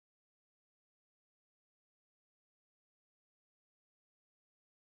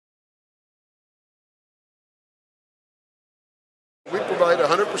We provide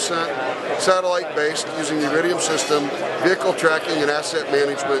 100% satellite-based, using the Iridium system, vehicle tracking and asset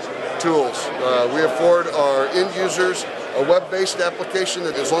management tools. We afford our end users a web-based application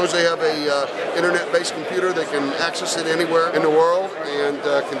that, as long as they have a internet-based computer, they can access it anywhere in the world and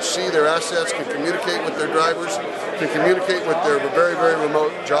can see their assets, can communicate with their drivers, can communicate with their very, very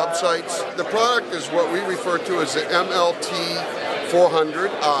remote job sites. The product is what we refer to as the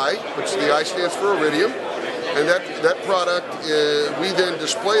MLT400i, which the I stands for Iridium. And that product, we then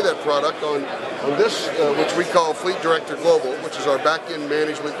display that product on this, which we call Fleet Director Global, which is our back-end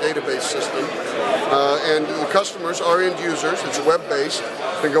management database system. And the customers, our end users, it's web-based,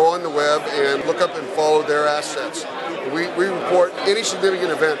 can go on the web and look up and follow their assets. We report any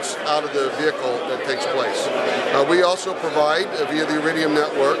significant events out of the vehicle that takes place. We also provide, via the Iridium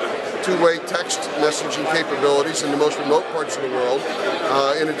network, two-way text messaging capabilities in the most remote parts of the world.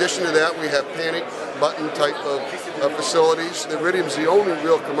 In addition to that, we have panic button type of facilities. The Iridium is the only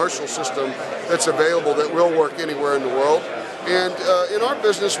real commercial system that's available that will work anywhere in the world. And in our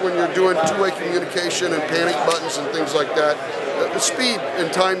business, when you're doing two-way communication and panic buttons and things like that, the speed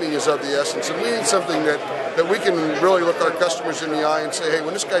and timing is of the essence. And we need something that we can really look our customers in the eye and say, hey,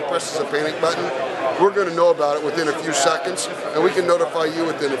 when this guy presses a panic button, we're going to know about it within a few seconds, and we can notify you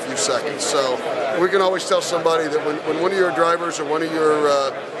within a few seconds. So we can always tell somebody that when one of your drivers or one of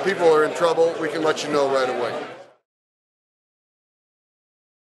your people are in trouble, we can let you know right away.